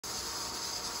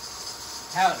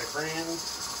Howdy, friends.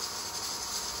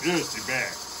 Justy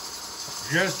back.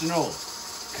 Justin Old,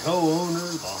 co-owner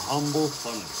of the Humble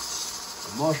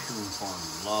Fungus, the mushroom farm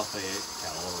in Lafayette,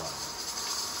 Colorado.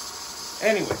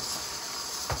 Anyways,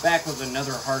 back with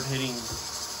another hard-hitting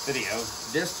video.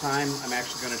 This time, I'm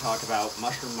actually going to talk about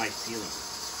mushroom mycelium.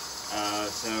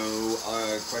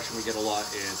 A question we get a lot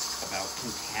is about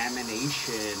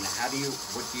contamination.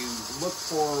 What do you look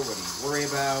for? What do you worry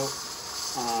about?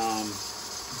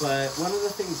 But one of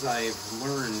the things I've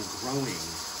learned growing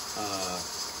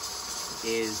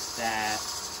is that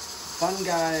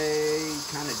fungi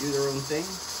kind of do their own thing,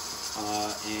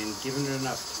 and given it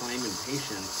enough time and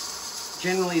patience,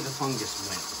 generally the fungus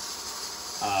wins.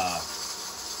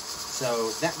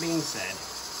 So that being said,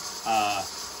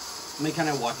 let me kind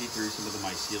of walk you through some of the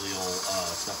mycelial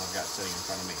stuff I've got sitting in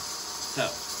front of me. So,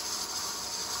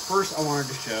 first I wanted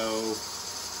to show,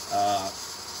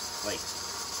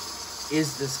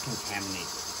 is this contaminated?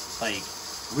 Like,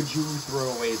 would you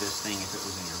throw away this thing if it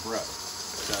was in your grow?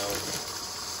 So,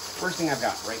 first thing I've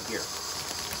got right here.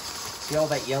 See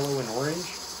all that yellow and orange?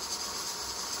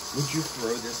 Would you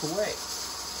throw this away?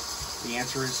 The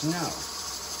answer is no,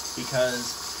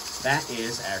 because that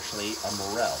is actually a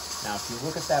morel. Now, if you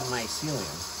look at that mycelium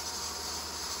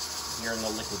here in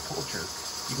the liquid culture,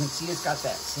 you can see it's got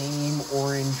that same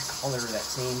orange color, that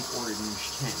same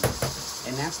orange tint.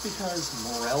 And that's because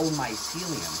morel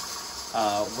mycelium,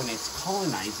 when it's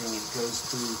colonizing, it goes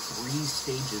through 3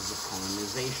 stages of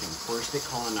colonization. First, it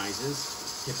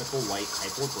colonizes, typical white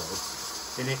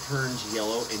hypergrowth. Then it turns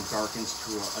yellow and darkens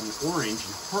to an orange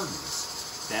and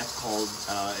hardens. That's called,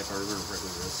 if I remember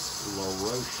correctly, this La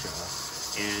Rocha,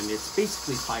 and it's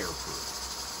basically fireproof.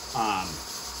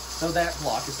 So that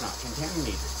block is not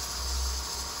contaminated.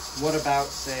 What about,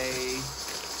 say,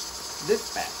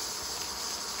 this bag?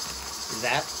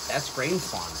 That's grain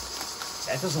spawn.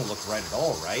 That doesn't look right at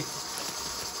all, right?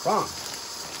 Wrong.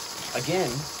 Again,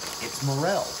 it's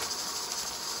morel.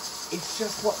 It's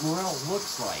just what morel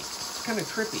looks like. It's kind of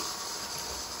trippy.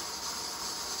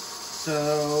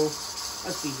 So,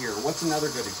 let's see here. What's another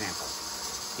good example?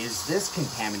 Is this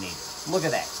contaminated? Look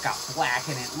at that. It's got black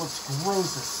and it looks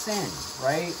gross as sin,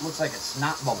 right? Looks like a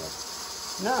snot bubble.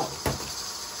 No.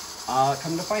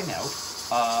 Come to find out,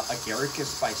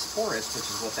 Agaricus bisporus, which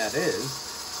is what that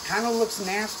is, kind of looks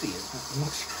nasty. It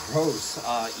looks gross,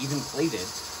 even plated.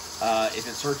 If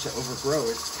it starts to overgrow,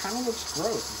 it kind of looks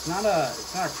gross. It's not a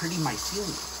pretty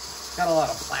mycelium. It's got a lot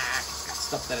of black. It's got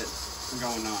stuff that it's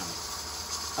going on.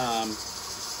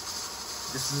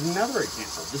 This is another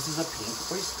example. This is a pink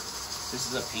oyster.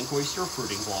 This is a pink oyster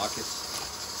fruiting block.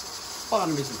 Its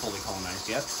bottom isn't fully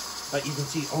colonized yet, but you can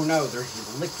see, oh no, there's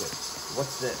liquid.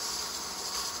 What's this?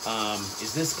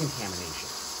 Is this contamination?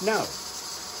 No.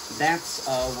 That's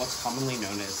what's commonly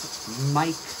known as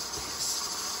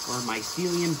mycopis, or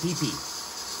mycelium PP.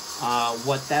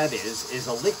 What that is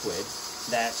a liquid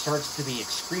that starts to be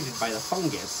excreted by the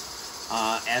fungus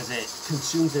as it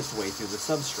consumes its way through the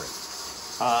substrate.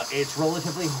 It's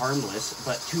relatively harmless,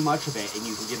 but too much of it and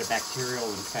you can get a bacterial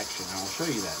infection, and I'll show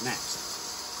you that next.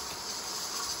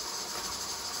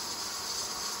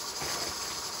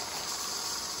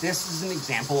 This is an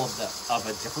example of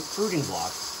a different fruiting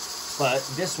block, but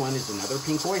this one is another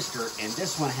pink oyster, and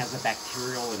this one has a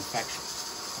bacterial infection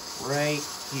right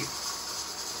here.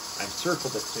 I've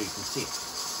circled it so you can see it.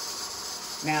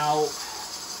 Now,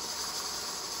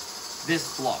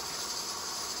 this block.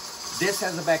 This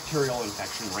has a bacterial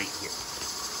infection right here.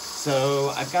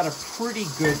 So I've got a pretty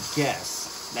good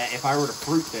guess that if I were to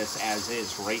fruit this as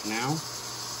is right now,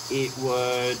 it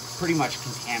would pretty much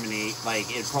contaminate, like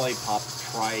it'd probably pop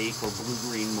trike or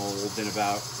blue-green mold in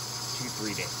about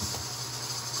 2-3 days.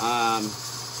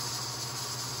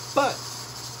 But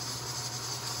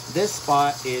this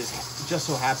spot just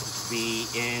so happens to be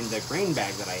in the grain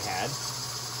bag that I had.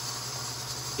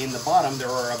 In the bottom, there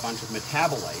were a bunch of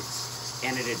metabolites,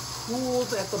 and it had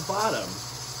pooled at the bottom,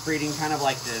 creating kind of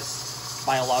like this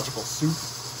biological soup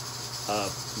of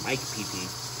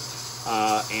mycPP.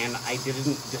 And I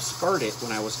didn't discard it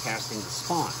when I was casting the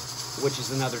spawn, which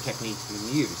is another technique you can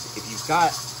use. If you've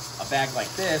got a bag like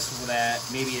this that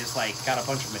maybe is like got a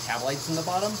bunch of metabolites in the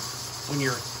bottom, when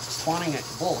you're spawning at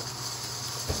bulk,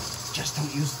 just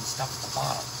don't use the stuff at the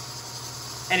bottom.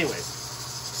 Anyways,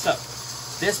 so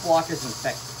this block is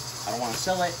infected. I don't want to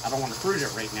sell it. I don't want to fruit it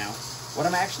right now. What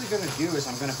I'm actually going to do is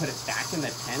I'm going to put it back in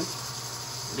the tent,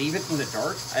 leave it in the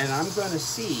dark, and I'm going to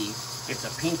see if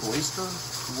the pink oyster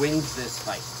wins this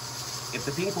fight. If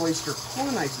the pink oyster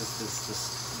colonizes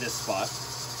this spot,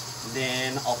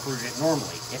 then I'll fruit it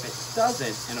normally. If it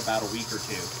doesn't, in about a week or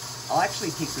 2, I'll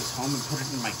actually take this home and put it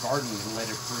in my garden and let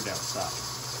it fruit outside.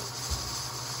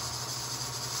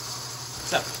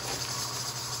 So,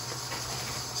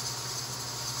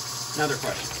 another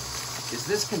question. Is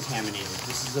this contaminated?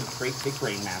 This is a great big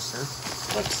grain master.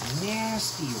 Looks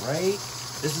nasty, right?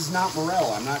 This is not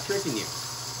morel. I'm not tricking you.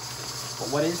 But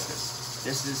what is this?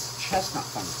 This is chestnut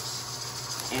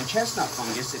fungus. And chestnut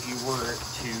fungus, if you were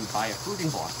to buy a fruiting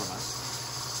block from us,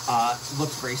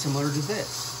 looks very similar to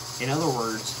this. In other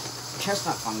words,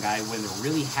 chestnut fungi, when they're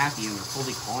really happy and they're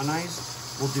fully colonized,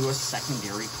 will do a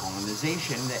secondary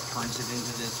colonization that turns it into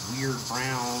this weird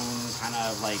brown, kind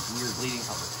of like weird bleeding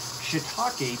color.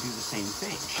 Shiitake do the same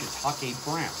thing. Shiitake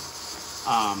brown.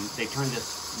 They turn this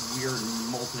weird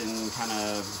molten kind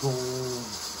of gold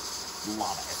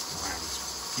lava. It's brown.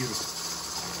 It's beautiful.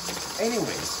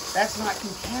 Anyways, that's not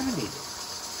contaminated.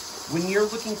 When you're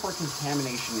looking for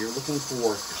contamination, you're looking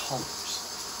for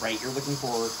colors, right? You're looking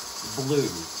for blue,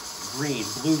 green,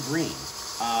 blue-green.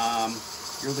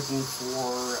 You're looking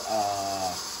for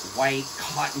white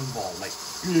cotton ball, like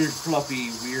big, fluffy,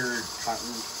 weird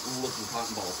looking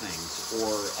cotton ball things,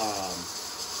 or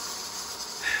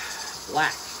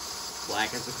black.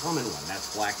 Black is a common one.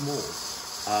 That's black mold.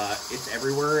 It's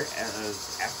everywhere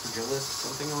as aspergillus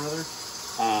something or other.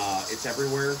 It's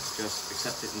everywhere. Just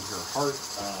accept it in your heart.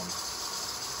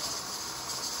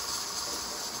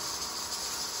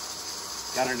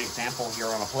 Got an example here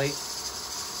on a plate.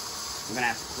 I'm gonna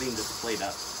have to clean this plate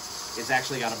up. It's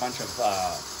actually got a bunch of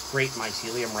great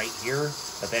mycelium right here,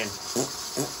 but then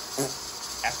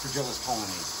aspergillus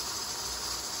colony.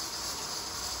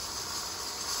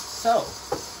 So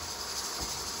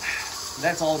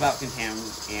that's all about contam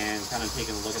and kind of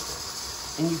taking a look at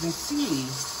this. And you can see,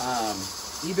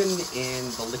 even in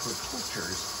the liquid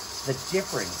cultures, the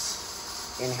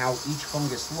difference in how each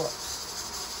fungus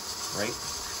looks, right?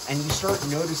 And you start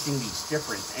noticing these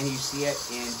differences, and you see it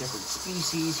in different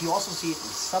species. You also see it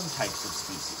in subtypes of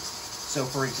species. So,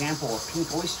 for example, a pink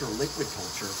oyster liquid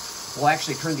culture will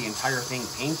actually turn the entire thing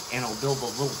pink, and it'll build a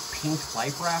little pink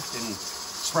life raft and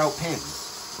sprout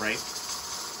pins, right?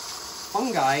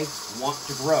 Fungi want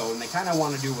to grow, and they kind of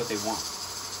want to do what they want.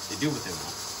 They do what they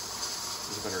want.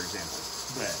 Is a better example.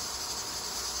 But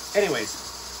anyways,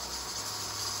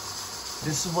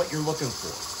 this is what you're looking for.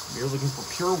 You're looking for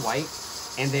pure white.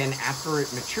 And then after it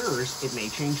matures, it may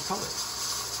change color,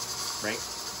 right?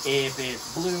 If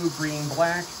it's blue, green,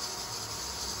 black,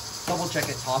 double check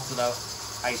it, toss it out,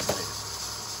 isolate it,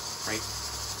 right?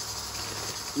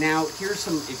 Now, here's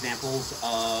some examples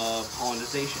of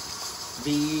colonization.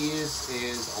 This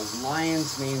is a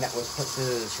lion's mane that was put to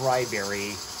this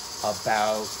ryeberry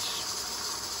about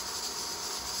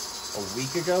a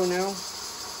week ago now,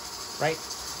 right?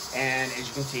 And as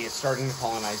you can see, it's starting to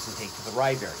colonize and take to the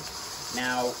ryeberry.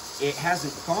 Now, it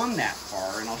hasn't gone that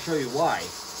far, and I'll show you why.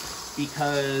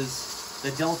 Because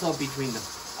the delta between the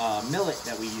millet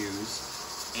that we use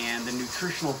and the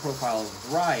nutritional profile of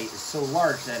the rye is so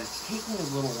large that it's taking a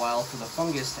little while for the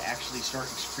fungus to actually start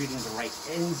excreting the right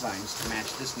enzymes to match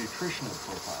this nutritional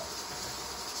profile.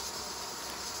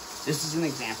 This is an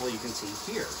example you can see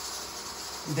here.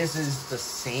 This is the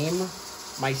same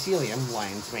mycelium,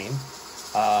 lion's mane,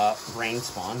 grain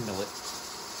spawn, millet,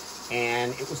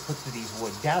 and it was put to these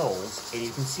wood dowels, and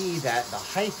you can see that the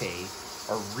hyphae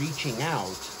are reaching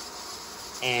out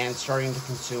and starting to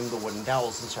consume the wooden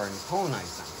dowels and starting to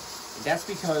colonize them. And that's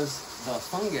because the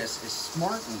fungus is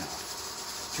smart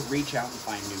enough to reach out and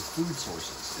find new food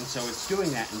sources. And so it's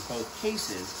doing that in both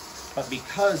cases, but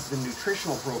because the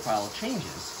nutritional profile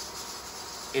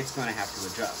changes, it's going to have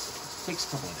to adjust. It takes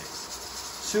a couple of days.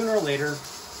 Sooner or later,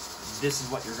 this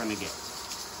is what you're going to get.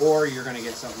 Or you're going to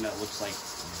get something that looks like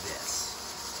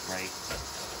this, right?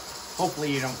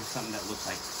 Hopefully you don't get something that looks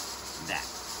like that.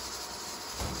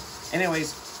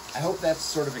 Anyways, I hope that's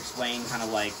sort of explained kind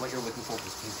of like what you're looking for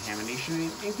with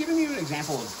contamination and giving you an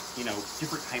example of, you know,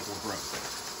 different type of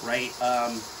growth, right?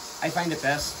 I find it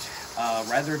best,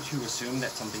 rather to assume that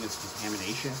something is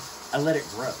contamination, I let it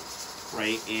grow,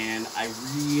 right? And I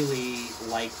really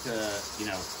like to, you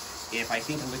know, if I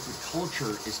think a liquid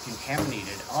culture is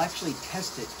contaminated, I'll actually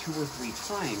test it 2 or 3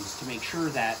 times to make sure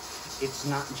that it's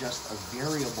not just a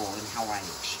variable in how I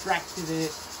extracted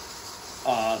it,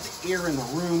 the air in the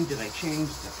room, did I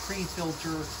change the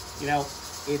pre-filter? You know,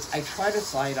 I try to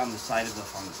side on the side of the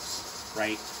fungus,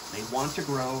 right? They want to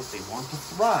grow, they want to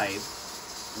thrive.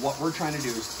 What we're trying to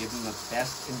do is give them the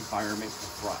best environment to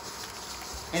thrive.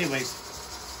 Anyways,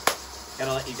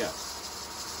 gotta let you go.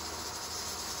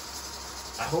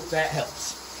 I hope that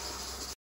helps.